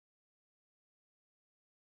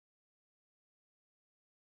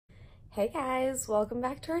Hey guys, welcome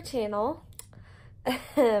back to our channel.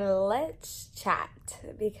 Let's chat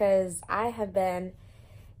because I have been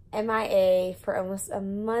MIA for almost a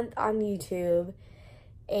month on YouTube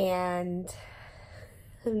and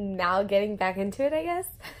I'm now getting back into it, I guess.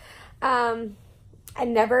 I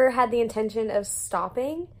never had the intention of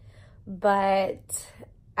stopping, but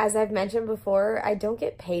as I've mentioned before, I don't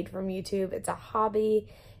get paid from YouTube. It's a hobby.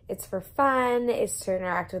 It's for fun. It's to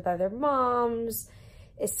interact with other moms.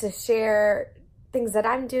 It's to share things that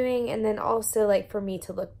I'm doing, and then also like for me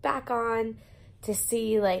to look back on to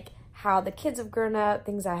see like how the kids have grown up,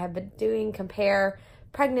 things I have been doing, compare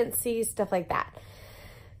pregnancies, stuff like that.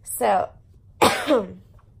 So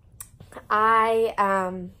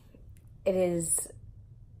it is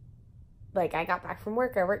like I got back from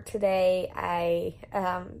work. I worked today. I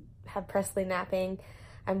have Presley napping.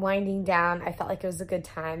 I'm winding down. I felt like it was a good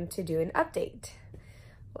time to do an update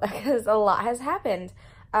because a lot has happened.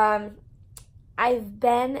 I've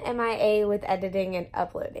been MIA with editing and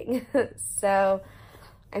uploading. So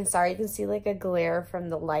I'm sorry, you can see like a glare from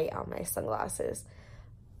the light on my sunglasses.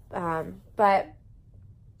 But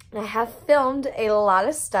I have filmed a lot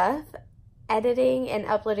of stuff. Editing and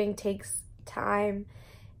uploading takes time,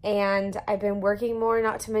 and I've been working more,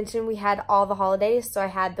 not to mention we had all the holidays. So I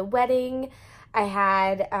had the wedding, I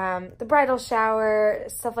had the bridal shower,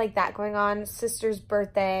 stuff like that going on, sister's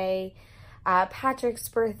birthday, Patrick's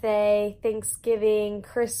birthday, Thanksgiving,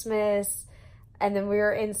 Christmas, and then we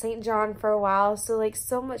were in St. John for a while. So like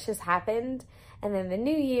so much has happened, and then the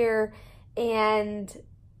new year, and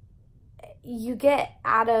you get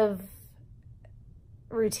out of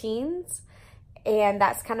routines, and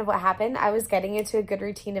that's kind of what happened. I was getting into a good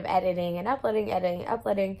routine of editing and uploading,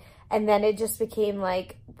 and then it just became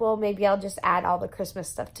like, well, maybe I'll just add all the Christmas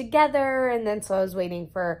stuff together. And then so I was waiting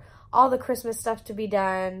for all the Christmas stuff to be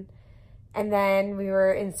done. And then we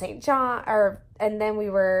were in St. John, and then we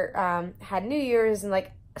were, had New Year's, and like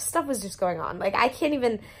stuff was just going on. Like I can't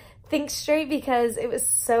even think straight because it was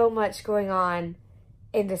so much going on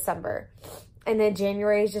in December. And then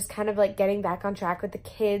January is just kind of like getting back on track with the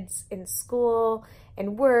kids in school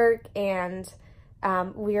and work, and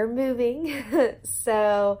we are moving.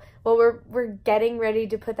 So, well, we're getting ready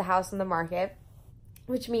to put the house on the market,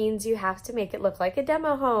 which means you have to make it look like a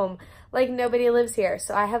demo home, like nobody lives here.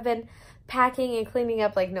 So I have been packing and cleaning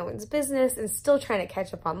up like no one's business, and still trying to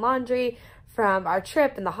catch up on laundry from our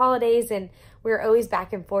trip and the holidays. And we're always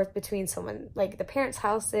back and forth between someone like the parents'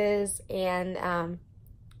 houses, and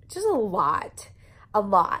just a lot.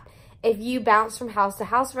 If you bounce from house to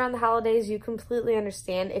house around the holidays, you completely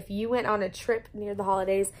understand. If you went on a trip near the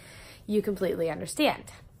holidays, you completely understand.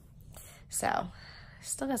 So,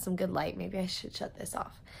 still got some good light. Maybe I should shut this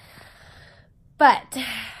off. But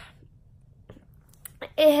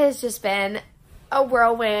it has just been a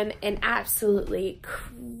whirlwind and absolutely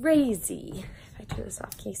crazy. If I turn this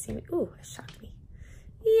off, can you see me? Ooh, it shocked me.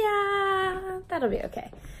 Yeah, that'll be okay.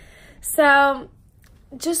 So,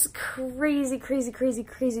 just crazy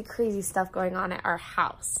stuff going on at our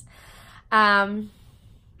house. Yeah.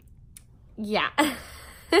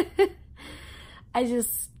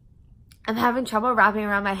 I'm having trouble wrapping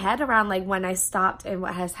around my head around like when I stopped and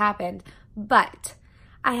what has happened. But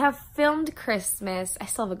I have filmed Christmas. I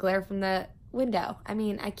still have a glare from the window. I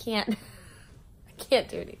mean, I can't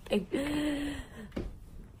do anything.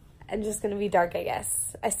 I'm just gonna be dark, I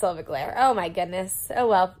guess. I still have a glare. Oh my goodness. Oh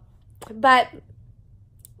well. But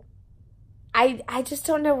I just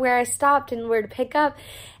don't know where I stopped and where to pick up.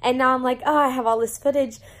 And now I'm like, oh, I have all this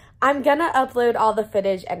footage. I'm gonna upload all the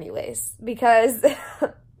footage anyways, because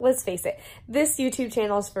let's face it, this YouTube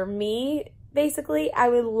channel is for me, basically. I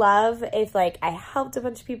would love if like I helped a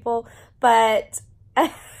bunch of people, but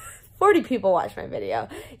 40 people watch my video.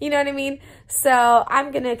 You know what I mean? So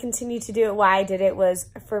I'm gonna continue to do it. Why I did it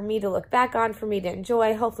was for me to look back on, for me to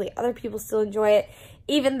enjoy. Hopefully other people still enjoy it.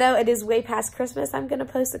 Even though it is way past Christmas, I'm gonna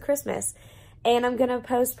post the Christmas. And I'm gonna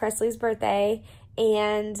post Presley's birthday,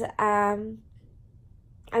 and I'm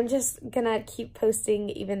just gonna keep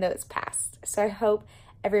posting even though it's past. So I hope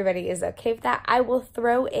everybody is okay with that. I will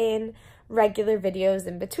throw in regular videos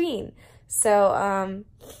in between. So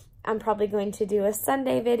I'm probably going to do a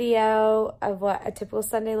Sunday video of what a typical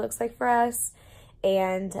Sunday looks like for us,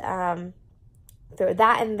 and throw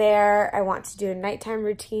that in there. I want to do a nighttime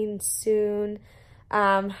routine soon.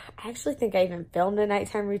 I actually think I even filmed a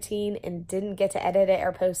nighttime routine and didn't get to edit it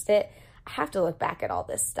or post it. I have to look back at all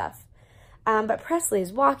this stuff. But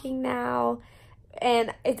Presley's walking now,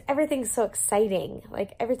 and everything's so exciting.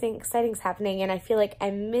 Like everything exciting's happening, and I feel like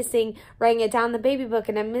I'm missing writing it down in the baby book,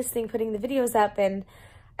 and I'm missing putting the videos up, and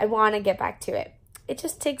I want to get back to it. It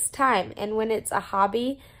just takes time, and when it's a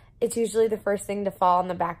hobby, it's usually the first thing to fall on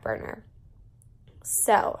the back burner.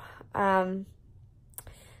 So,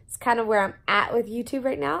 it's kind of where I'm at with YouTube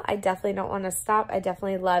right now. I definitely don't want to stop. I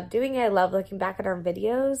definitely love doing it. I love looking back at our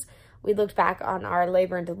videos. We looked back on our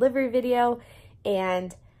labor and delivery video,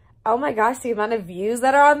 and oh my gosh, the amount of views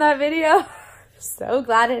that are on that video. So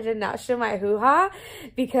glad I did not show my hoo-ha,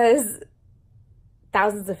 because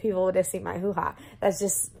thousands of people would have seen my hoo-ha. That's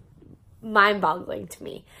just mind-boggling to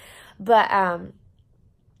me. But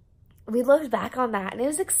we looked back on that, and it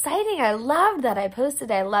was exciting. I loved that I posted.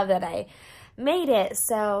 I love that I made it.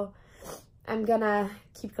 So I'm gonna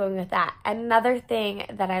keep going with that. Another thing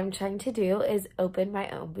that I'm trying to do is open my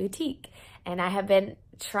own boutique. And I have been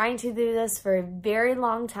trying to do this for a very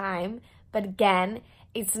long time. But again,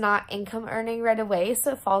 it's not income earning right away,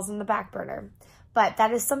 so it falls on the back burner. But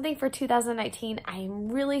that is something for 2019 I am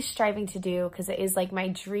really striving to do, because it is like my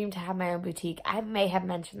dream to have my own boutique. I may have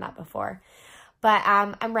mentioned that before. But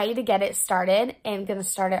I'm ready to get it started, and going to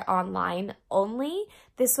start it online only.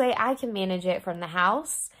 This way I can manage it from the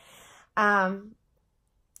house and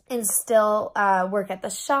still work at the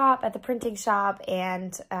shop, at the printing shop.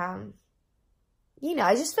 And, you know,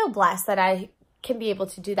 I just feel blessed that I can be able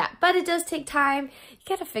to do that. But it does take time. You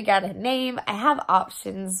got to figure out a name. I have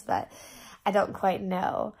options, but I don't quite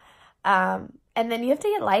know. And then you have to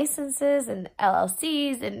get licenses and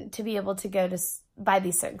LLCs and to be able to go to buy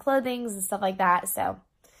these certain clothings and stuff like that. So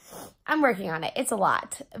I'm working on it. It's a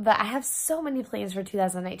lot, but I have so many plans for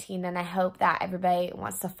 2019, and I hope that everybody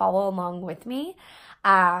wants to follow along with me.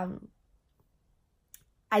 I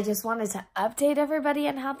just wanted to update everybody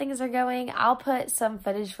on how things are going. I'll put some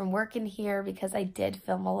footage from work in here, because I did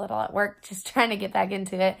film a little at work, just trying to get back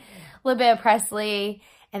into it. A little bit of Presley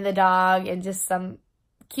and the dog, and just some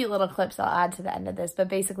cute little clips I'll add to the end of this. But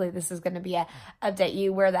basically, this is going to be a update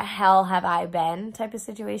you, where the hell have I been type of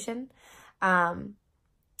situation.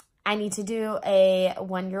 I need to do a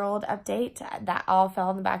 1-year-old update. That all fell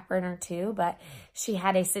on the back burner too, but she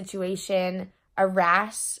had a situation, a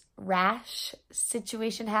rash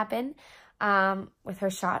situation happen with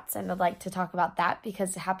her shots, and I'd like to talk about that,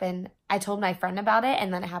 because it happened, I told my friend about it,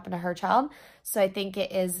 and then it happened to her child. So I think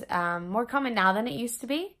it is more common now than it used to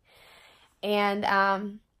be. And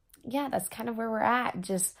yeah, that's kind of where we're at.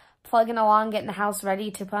 Just plugging along, getting the house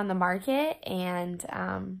ready to put on the market, and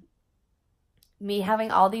me having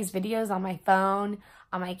all these videos on my phone,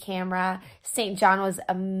 on my camera. St. John was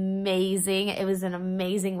amazing. It was an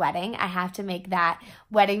amazing wedding. I have to make that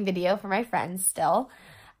wedding video for my friends still.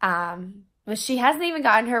 But she hasn't even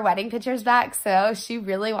gotten her wedding pictures back, so she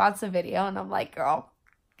really wants a video, and I'm like, girl,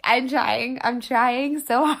 I'm trying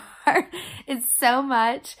so hard. It's so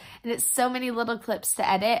much, and it's so many little clips to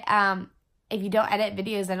edit. If you don't edit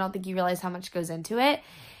videos, I don't think you realize how much goes into it.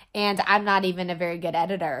 And I'm not even a very good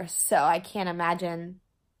editor, so I can't imagine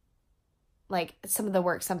like some of the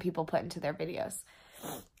work some people put into their videos.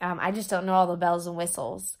 I just don't know all the bells and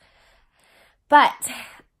whistles. But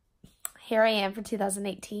here I am for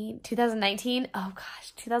 2019. Oh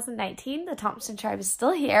gosh, 2019. The Thompson tribe is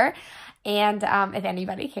still here. And if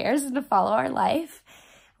anybody cares to follow our life,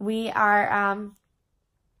 we are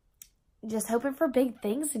just hoping for big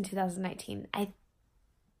things in 2019.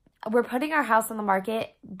 We're putting our house on the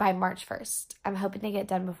market by March 1st. I'm hoping to get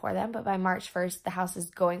done before then, but by March 1st, the house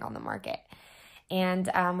is going on the market. And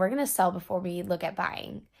we're going to sell before we look at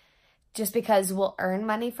buying, just because we'll earn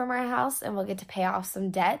money from our house and we'll get to pay off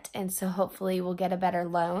some debt. And so hopefully we'll get a better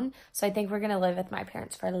loan. So I think we're going to live with my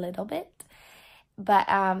parents for a little bit. But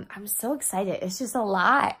I'm so excited. It's just a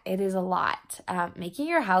lot. It is a lot. Making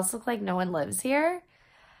your house look like no one lives here.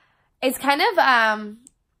 It's kind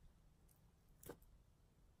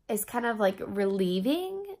of like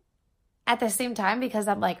relieving at the same time, because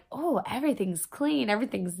I'm like, oh, everything's clean,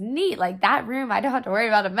 everything's neat. Like that room, I don't have to worry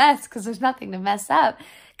about a mess, because there's nothing to mess up,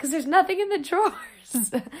 because there's nothing in the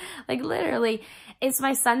drawers. Like literally, it's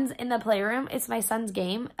my son's in the playroom. It's my son's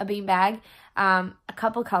game, a beanbag, a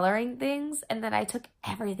couple coloring things, and then I took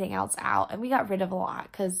everything else out, and we got rid of a lot,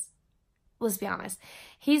 because let's be honest,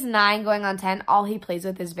 he's 9 going on 10. All he plays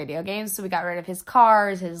with is video games. So we got rid of his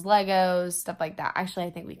cars, his Legos, stuff like that. Actually, I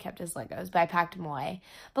think we kept his Legos, but I packed them away.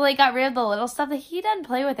 But like got rid of the little stuff that he doesn't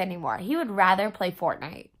play with anymore. He would rather play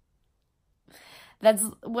Fortnite. That's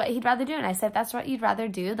what he'd rather do. And I said, if that's what you'd rather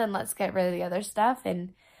do, then let's get rid of the other stuff.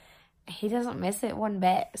 And he doesn't miss it one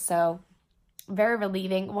bit. So very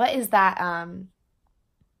relieving. What is that?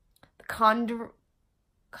 Condor.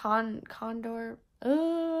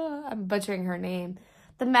 I'm butchering her name.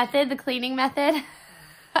 The cleaning method.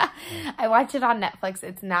 I watch it on Netflix.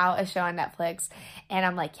 It's now a show on Netflix. And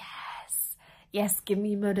I'm like, yes, give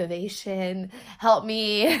me motivation, help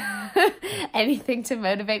me, anything to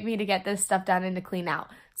motivate me to get this stuff done and to clean out.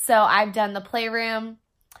 So I've done the playroom.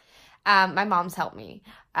 My mom's helped me.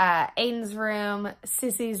 Aiden's room,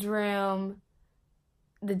 Sissy's room,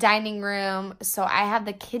 the dining room. So I have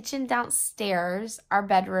the kitchen downstairs, our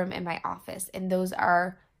bedroom, and my office. And those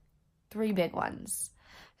are 3 big ones.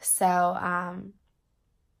 So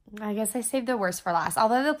I guess I saved the worst for last.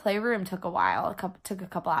 Although the playroom took a while. Took a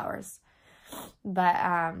couple hours.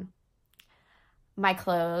 But my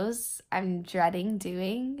clothes, I'm dreading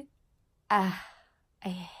doing. I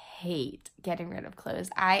hate getting rid of clothes.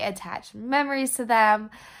 I attach memories to them.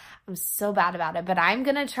 I'm so bad about it. But I'm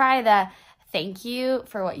going to try the thank you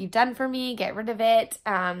for what you've done for me. Get rid of it.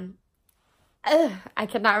 I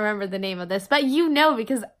cannot remember the name of this. But you know,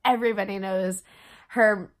 because everybody knows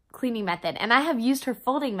her cleaning method. And I have used her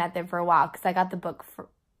folding method for a while because I got the book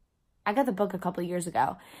a couple of years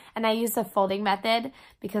ago. And I used the folding method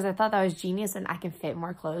because I thought that was genius and I can fit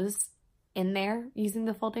more clothes in there using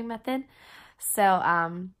the folding method.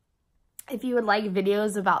 So, if you would like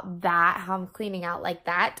videos about that, how I'm cleaning out like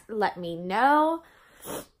that, let me know.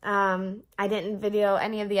 I didn't video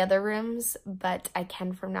any of the other rooms, but I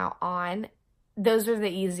can from now on. Those are the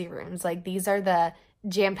easy rooms. Like, these are the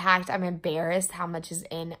jam-packed. I'm embarrassed how much is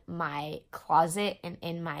in my closet and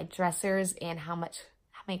in my dressers and how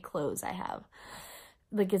many clothes I have.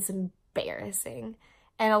 Like, it's embarrassing.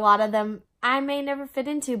 And a lot of them I may never fit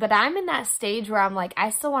into, but I'm in that stage where I'm like,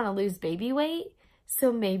 I still want to lose baby weight,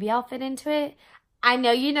 so maybe I'll fit into it. I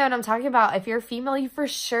know you know what I'm talking about. If you're female, you for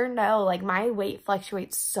sure know, like, my weight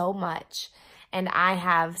fluctuates so much, and I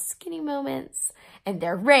have skinny moments, and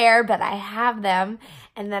they're rare, but I have them,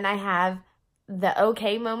 and then I have the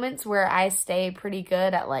okay moments where I stay pretty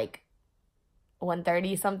good at, like,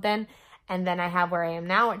 130 something, and then I have where I am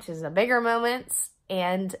now, which is the bigger moments.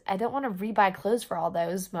 And I don't want to rebuy clothes for all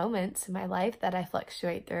those moments in my life that I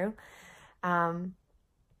fluctuate through. I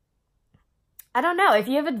don't know. If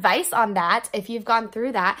you have advice on that, if you've gone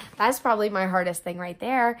through that, that's probably my hardest thing right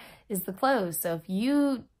there is the clothes. So if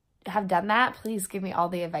you have done that, please give me all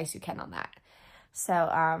the advice you can on that.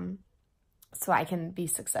 So, so I can be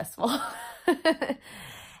successful.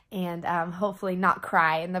 And hopefully not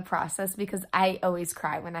cry in the process, because I always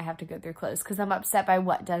cry when I have to go through clothes because I'm upset by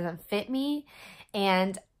what doesn't fit me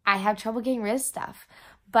and I have trouble getting rid of stuff.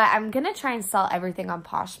 But I'm going to try and sell everything on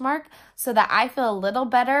Poshmark so that I feel a little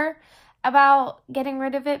better about getting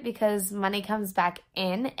rid of it, because money comes back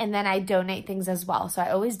in and then I donate things as well. So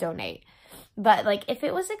I always donate. But like, if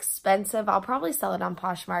it was expensive, I'll probably sell it on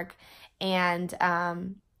Poshmark. And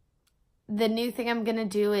the new thing I'm going to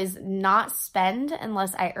do is not spend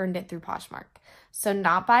unless I earned it through Poshmark. So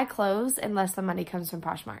not buy clothes unless the money comes from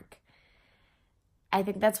Poshmark. I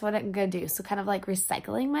think that's what I'm going to do. So kind of like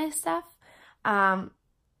recycling my stuff.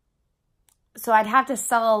 So I'd have to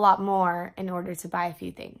sell a lot more in order to buy a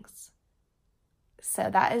few things. So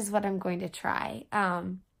that is what I'm going to try.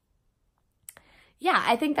 Yeah,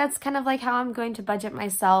 I think that's kind of like how I'm going to budget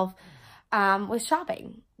myself with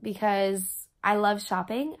shopping, because I love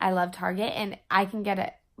shopping. I love Target, and I can get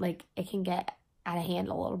it, like, it can get out of hand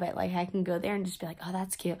a little bit. Like, I can go there and just be like, oh,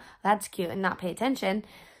 that's cute, and not pay attention.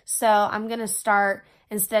 So I'm going to start,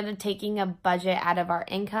 instead of taking a budget out of our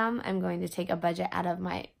income, I'm going to take a budget out of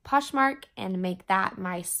my Poshmark and make that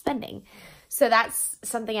my spending. So that's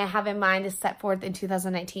something I have in mind to set forth in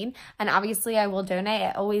 2019. And obviously I will donate.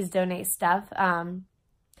 I always donate stuff.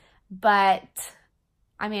 But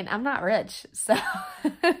I mean, I'm not rich, so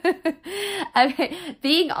I mean,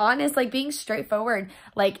 being honest, like being straightforward,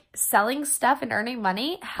 like selling stuff and earning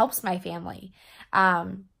money helps my family.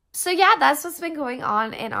 So yeah, that's what's been going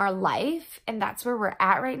on in our life, and that's where we're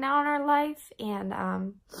at right now in our life. And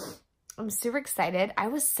I'm super excited. I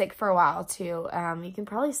was sick for a while too. You can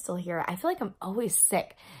probably still hear it. I feel like I'm always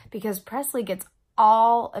sick because Presley gets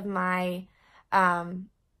all of my,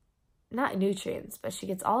 not nutrients, but she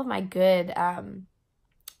gets all of my good,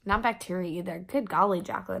 not bacteria either. Good golly,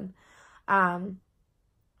 Jacqueline. My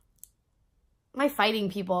fighting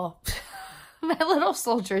people, my little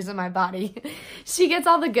soldiers in my body. She gets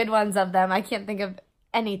all the good ones of them. I can't think of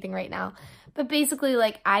anything right now. But basically,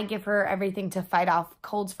 like, I give her everything to fight off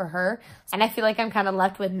colds for her. And I feel like I'm kind of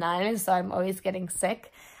left with none, so I'm always getting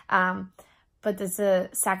sick. But this is a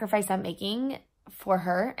sacrifice I'm making for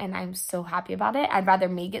her, and I'm so happy about it. I'd rather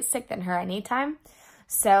me get sick than her anytime.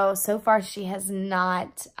 So far she has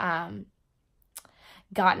not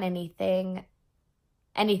gotten anything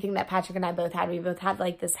that Patrick and I both had. We both had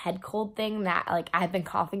like this head cold thing that like I've been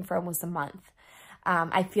coughing for almost a month.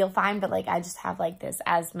 I feel fine, but like I just have like this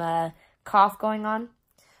asthma cough going on.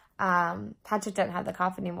 Patrick doesn't have the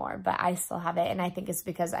cough anymore, but I still have it. And I think it's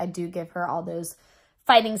because I do give her all those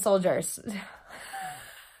fighting soldiers.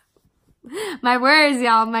 My words,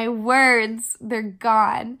 y'all, my words, they're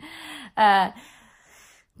gone. But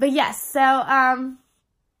yes, so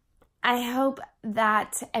I hope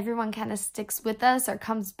that everyone kind of sticks with us or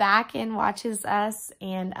comes back and watches us,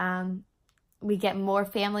 and we get more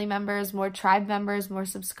family members, more tribe members, more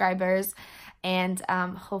subscribers, and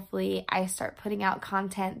hopefully I start putting out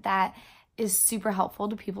content that is super helpful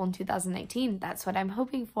to people in 2019. That's what I'm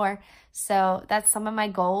hoping for. So that's some of my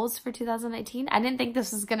goals for 2019. I didn't think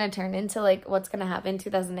this was going to turn into like what's going to happen in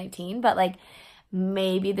 2019, but like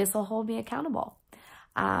maybe this will hold me accountable.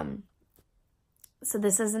 So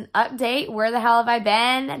this is an update. Where the hell have I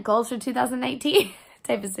been? Goals for 2019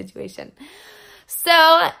 type of situation.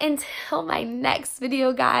 So until my next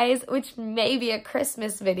video, guys, which may be a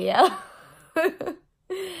Christmas video.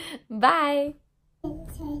 Bye.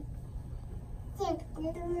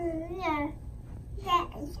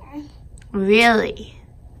 Really?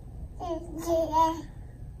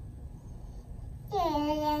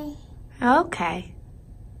 Okay.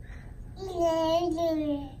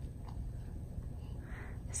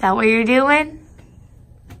 Is that what you're doing?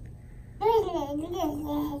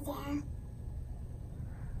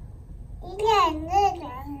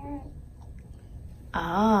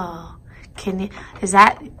 Oh, can you, is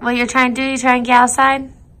that what you're trying to do? You trying to get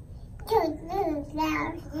outside?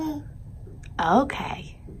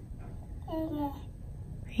 Okay.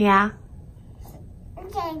 Yeah.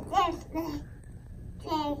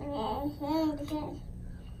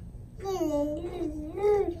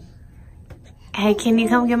 Hey, can you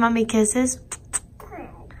come give mommy kisses?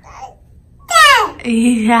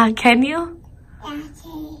 Yeah, can you?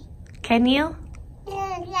 Can you?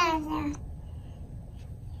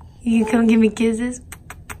 You come give me kisses?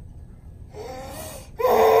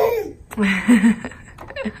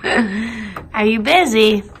 Are you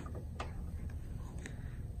busy?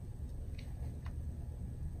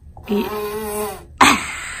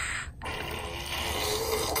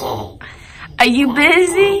 Are you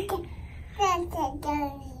busy?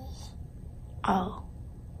 Oh.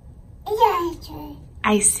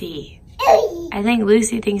 I see. I think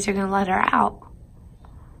Lucy thinks you're gonna let her out.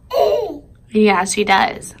 Yeah, she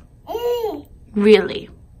does. Really?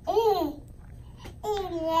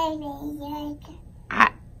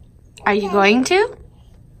 Are you going to?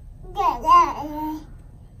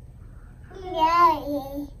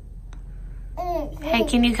 Hey,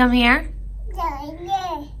 can you come here?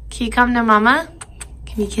 Can you come to Mama?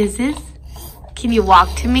 Give me kisses. Can you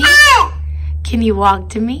walk to me? Can you walk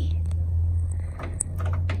to me?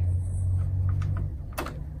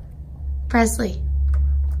 Presley.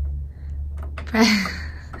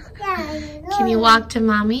 Can you walk to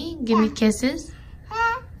Mommy? Give me kisses.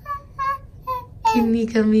 Can you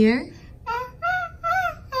come here?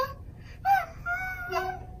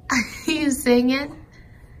 Are you singing?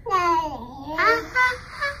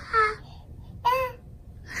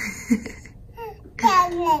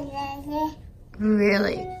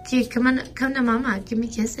 Really? Okay, come on, come to Mama. Give me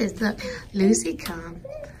kisses. Look, Lucy, come.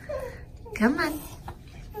 Come on.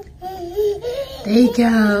 There you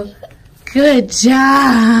go. Good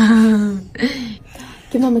job.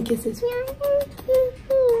 Give Mama kisses.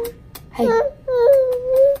 Hey.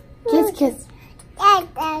 Kiss, kiss.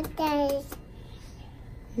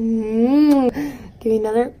 Give me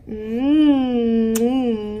another.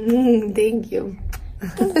 Thank you.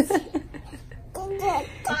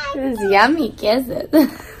 This is yummy kisses.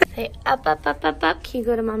 Say up, up, up, up, up. Can you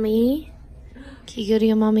go to Mommy? Can you go to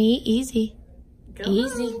your Mommy? Easy.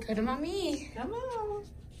 Easy. Go to Mommy. Come on.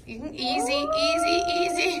 Easy, easy,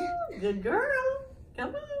 easy. Good girl.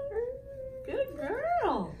 Come on. Good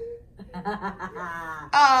girl.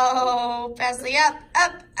 Oh, Presley, up,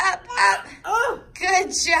 up, up, up. Oh.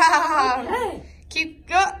 Good job. Okay. Keep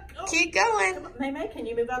going. Come on. May, can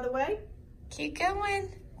you move out of the way? Keep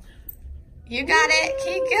going. You got it.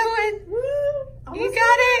 Keep going. Woo. You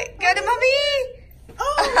got it. Go to Mommy.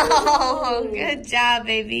 Oh. Oh, good job,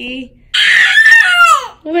 baby.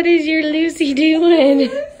 What is your Lucy doing?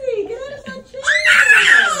 Lucy, get out of my chair.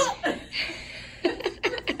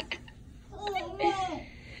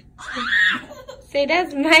 Say,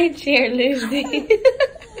 that's my chair, Lucy.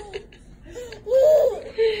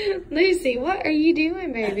 Lucy, what are you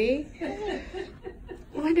doing, baby?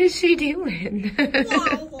 What is she doing?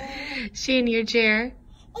 She in your chair?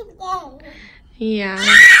 Yeah.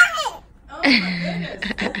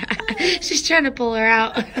 She's trying to pull her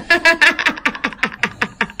out.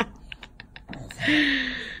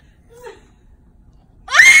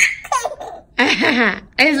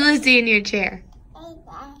 Is Lucy in your chair?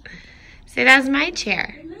 Say, that's my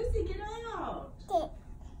chair. Hey, Lucy, get out.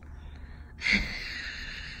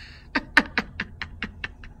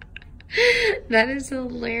 That is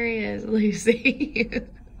hilarious, Lucy.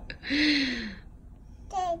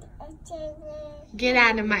 Get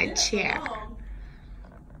out of my chair.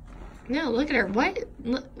 No, look at her.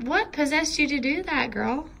 What possessed you to do that,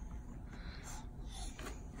 girl?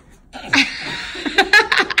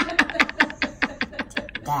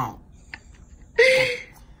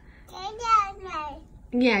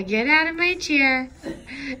 Yeah, get out of my chair.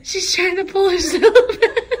 She's trying to pull herself.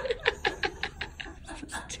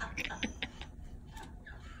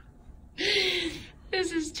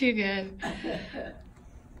 This is too good.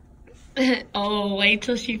 Oh, wait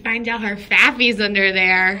till she finds out her faffy's under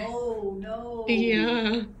there. Oh, no.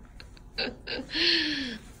 Yeah.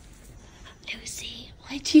 Lucy,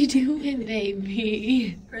 what you doing,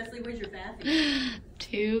 baby? Presley, where's your faffy?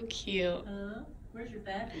 Too cute. Where's your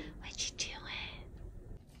faffy? What you doing?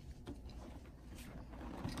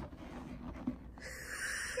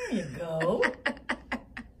 There you go.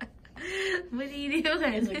 What are you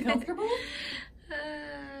doing? Is it comfortable?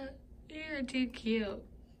 You're too cute.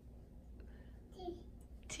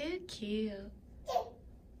 Too cute.